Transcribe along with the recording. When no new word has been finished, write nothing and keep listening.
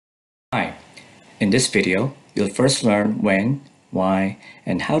In this video, you'll first learn when, why,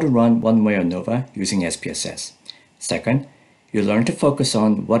 and how to run One-Way ANOVA using SPSS. Second, you'll learn to focus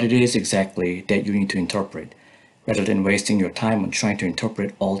on what it is exactly that you need to interpret, rather than wasting your time on trying to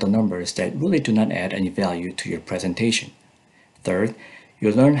interpret all the numbers that really do not add any value to your presentation. Third,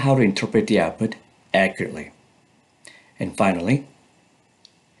 you'll learn how to interpret the output accurately. And finally,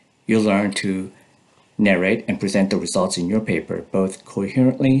 you'll learn to narrate and present the results in your paper both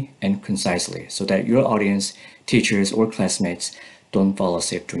coherently and concisely so that your audience, teachers, or classmates don't fall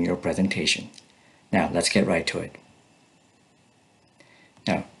asleep during your presentation. Now, let's get right to it.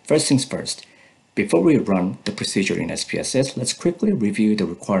 Now, first things first, before we run the procedure in SPSS, let's quickly review the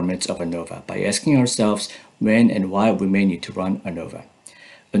requirements of ANOVA by asking ourselves when and why we may need to run ANOVA.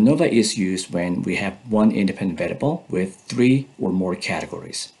 ANOVA is used when we have one independent variable with 3 or more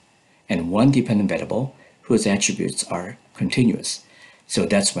categories, and one dependent variable whose attributes are continuous. So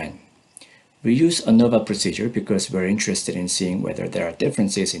that's when. We use ANOVA procedure because we're interested in seeing whether there are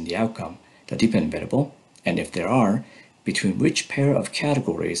differences in the outcome, the dependent variable, and if there are, between which pair of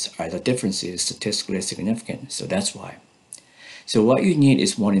categories are the differences statistically significant. So that's why. So what you need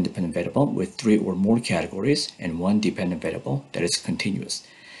is one independent variable with 3 or more categories and one dependent variable that is continuous.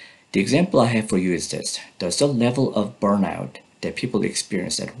 The example I have for you is this. Does the level of burnout that people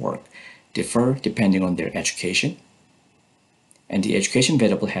experience at work differ depending on their education? And the education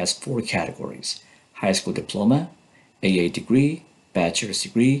variable has 4 categories: high school diploma, AA degree, bachelor's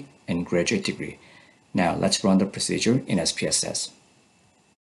degree, and graduate degree. Now let's run the procedure in SPSS.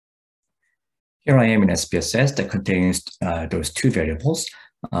 Here I am in SPSS that contains those 2 variables,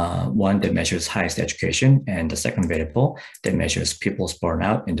 one that measures highest education and the second variable that measures people's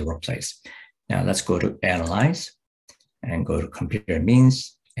burnout in the workplace. Now let's go to Analyze and go to Compare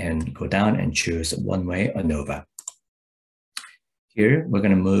Means and go down and choose One-Way ANOVA. Here we're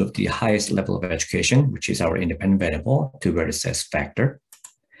going to move the highest level of education, which is our independent variable, to where it says Factor.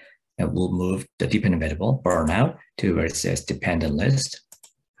 And we'll move the dependent variable, Burnout, to where it says Dependent List.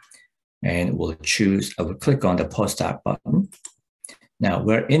 And we'll click on the Postdoc button. Now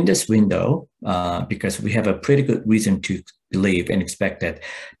we're in this window because we have a pretty good reason to believe and expect that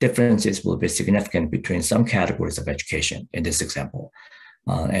differences will be significant between some categories of education in this example.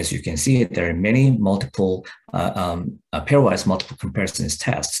 As you can see, there are many multiple pairwise multiple comparisons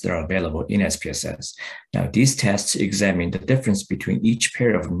tests that are available in SPSS. Now, these tests examine the difference between each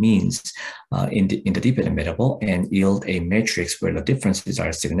pair of means in the dependent variable and yield a matrix where the differences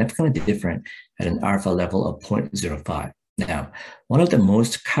are significantly different at an alpha level of 0.05. Now, one of the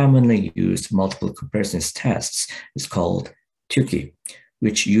most commonly used multiple comparisons tests is called Tukey,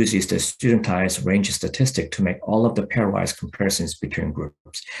 which uses the studentized range statistic to make all of the pairwise comparisons between groups.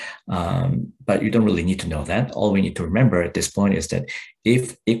 But you don't really need to know that. All we need to remember at this point is that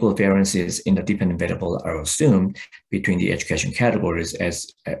if equal variances in the dependent variable are assumed between the education categories, that's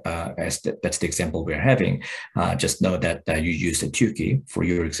the example we're having, just know that you use the Tukey for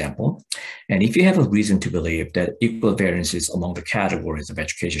your example. And if you have a reason to believe that equal variances among the categories of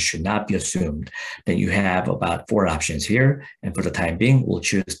education should not be assumed, then you have about 4 options here. And for the time being, we'll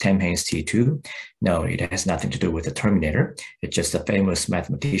choose Haynes T2. No, it has nothing to do with the Terminator. It's just a famous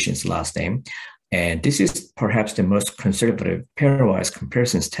mathematician's last name. And this is perhaps the most conservative pairwise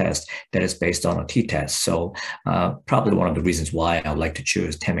comparisons test that is based on a t-test. So probably one of the reasons why I would like to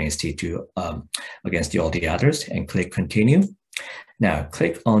choose Haynes T2 against all the others, and click Continue. Now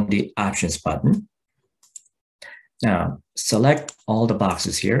click on the Options button. Now select all the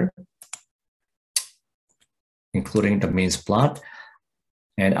boxes here, including the means plot.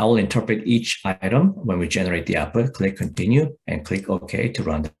 And I will interpret each item when we generate the output. Click Continue and click OK to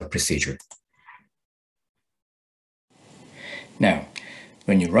run the procedure. Now,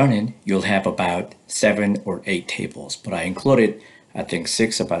 when you run it, you'll have about 7 or 8 tables, but I included, I think,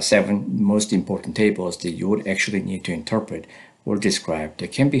 7 most important tables that you would actually need to interpret or describe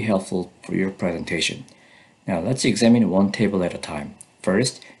that can be helpful for your presentation. Now, let's examine one table at a time.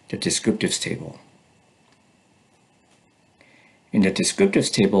 First, the Descriptives Table. In the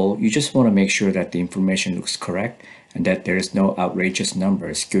Descriptives Table, you just want to make sure that the information looks correct and that there is no outrageous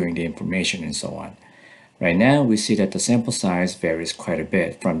number skewing the information and so on. Right now, we see that the sample size varies quite a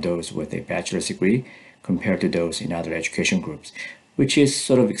bit from those with a bachelor's degree compared to those in other education groups, which is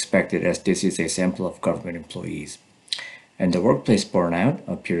sort of expected as this is a sample of government employees. And the workplace burnout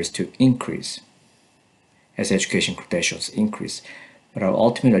appears to increase as education credentials increase. But our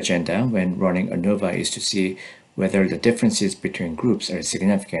ultimate agenda when running ANOVA is to see whether the differences between groups are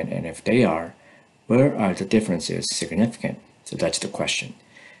significant, and if they are, where are the differences significant? So that's the question.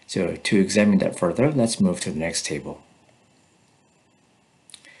 So to examine that further, let's move to the next table.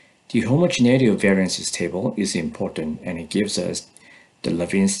 The homogeneity of variances table is important, and it gives us the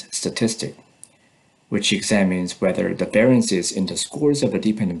Levin's statistic, which examines whether the variances in the scores of a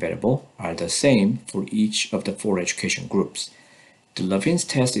dependent variable are the same for each of the 4 education groups. The Levin's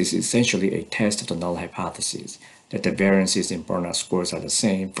test is essentially a test of the null hypothesis that the variances in burnout scores are the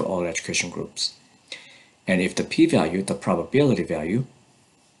same for all education groups. And if the p-value, the probability value,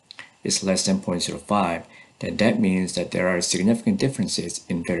 is less than 0.05, then that means that there are significant differences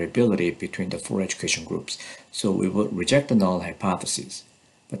in variability between the 4 education groups, so we would reject the null hypothesis.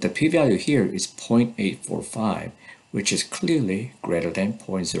 But the p-value here is 0.845, which is clearly greater than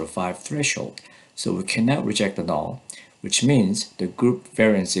 0.05 threshold, so we cannot reject the null, which means the group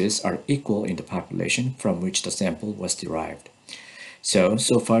variances are equal in the population from which the sample was derived. So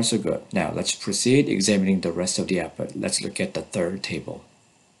far so good. Now let's proceed examining the rest of the output. Let's look at the third table.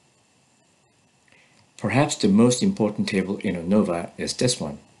 Perhaps the most important table in ANOVA is this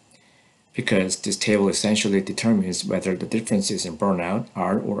one, because this table essentially determines whether the differences in burnout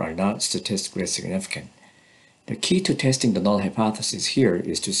are or are not statistically significant. The key to testing the null hypothesis here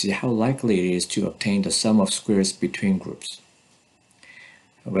is to see how likely it is to obtain the sum of squares between groups,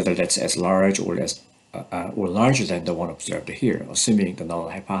 whether that's as large or larger than the one observed here, assuming the null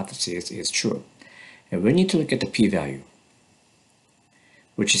hypothesis is true. And we need to look at the p-value,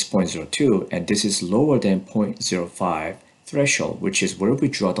 which is 0.02, and this is lower than 0.05 threshold, which is where we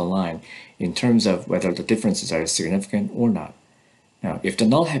draw the line in terms of whether the differences are significant or not. Now, if the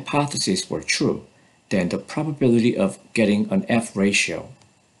null hypothesis were true, then the probability of getting an F ratio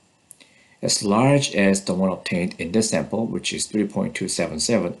as large as the one obtained in this sample, which is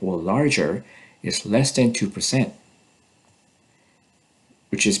 3.277, or larger, is less than 2%,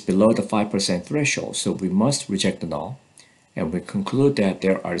 which is below the 5% threshold, so we must reject the null. And we conclude that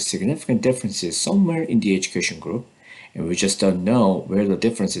there are significant differences somewhere in the education group, and we just don't know where the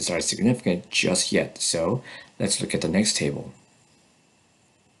differences are significant just yet. So let's look at the next table.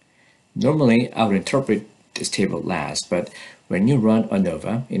 Normally, I would interpret this table last, but when you run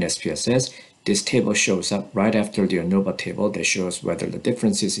ANOVA in SPSS, this table shows up right after the ANOVA table that shows whether the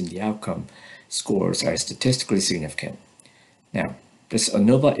differences in the outcome scores are statistically significant. Now, this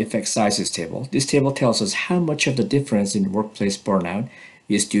ANOVA effect sizes table. This table tells us how much of the difference in workplace burnout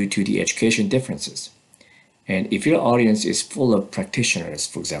is due to the education differences. And if your audience is full of practitioners,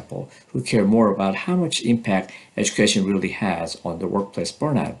 for example, who care more about how much impact education really has on the workplace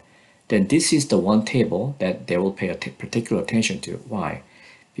burnout, then this is the one table that they will pay particular attention to. Why?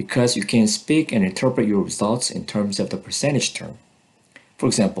 Because you can speak and interpret your results in terms of the percentage term. For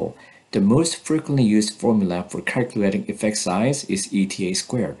example, the most frequently used formula for calculating effect size is ETA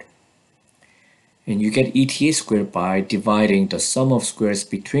squared. And you get ETA squared by dividing the sum of squares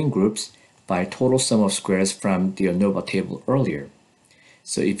between groups by total sum of squares from the ANOVA table earlier.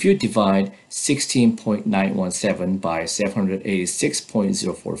 So if you divide 16.917 by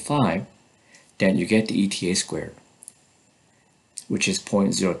 786.045, then you get the ETA squared, which is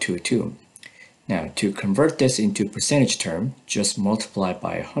 0.022. Now, to convert this into percentage term, just multiply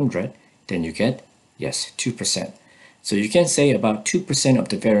by 100, then you get, yes, 2%. So you can say about 2% of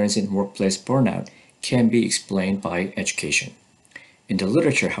the variance in workplace burnout can be explained by education. In the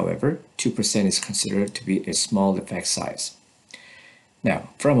literature, however, 2% is considered to be a small effect size. Now,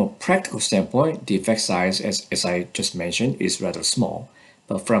 from a practical standpoint, the effect size, as I just mentioned, is rather small.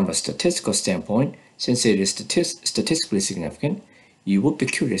 But from a statistical standpoint, since it is statistically significant, you would be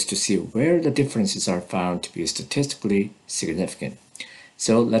curious to see where the differences are found to be statistically significant.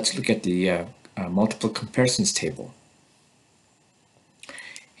 So let's look at the multiple comparisons table.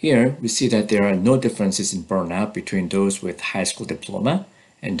 Here, we see that there are no differences in burnout between those with high school diploma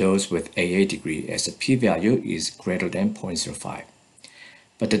and those with AA degree, as the p-value is greater than 0.05.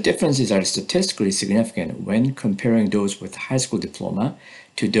 But the differences are statistically significant when comparing those with high school diploma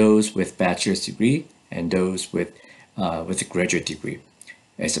to those with bachelor's degree and those with a graduate degree,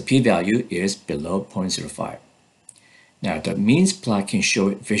 as the p-value is below 0.05. Now, the means plot can show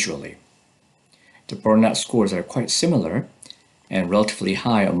it visually. The burnout scores are quite similar and relatively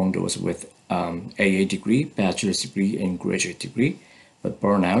high among those with AA degree, bachelor's degree, and graduate degree, but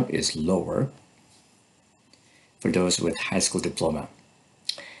burnout is lower for those with high school diploma.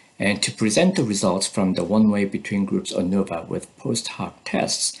 And to present the results from the one-way between groups ANOVA with post hoc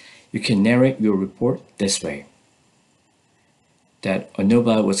tests, you can narrate your report this way: that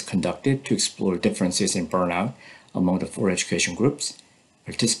ANOVA was conducted to explore differences in burnout among the 4 education groups.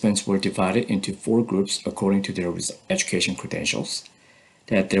 Participants were divided into 4 groups according to their education credentials,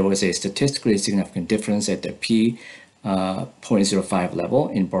 that there was a statistically significant difference at the p 0.05 level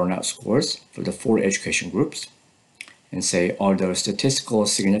in burnout scores for the 4 education groups, and say, although statistical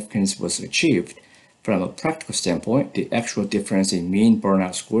significance was achieved, from a practical standpoint, the actual difference in mean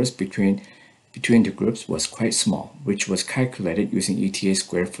burnout scores between the groups was quite small, which was calculated using ETA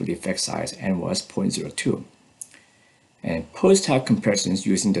squared for the effect size and was 0.02. And post-hoc comparisons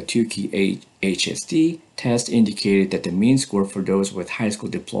using the Tukey HSD test indicated that the mean score for those with high school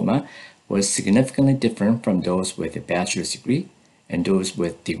diploma was significantly different from those with a bachelor's degree and those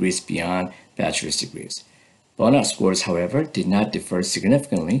with degrees beyond bachelor's degrees. Burnout scores, however, did not differ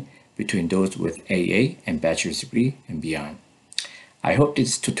significantly between those with AA and bachelor's degree and beyond. I hope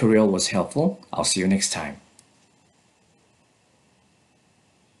this tutorial was helpful. I'll see you next time.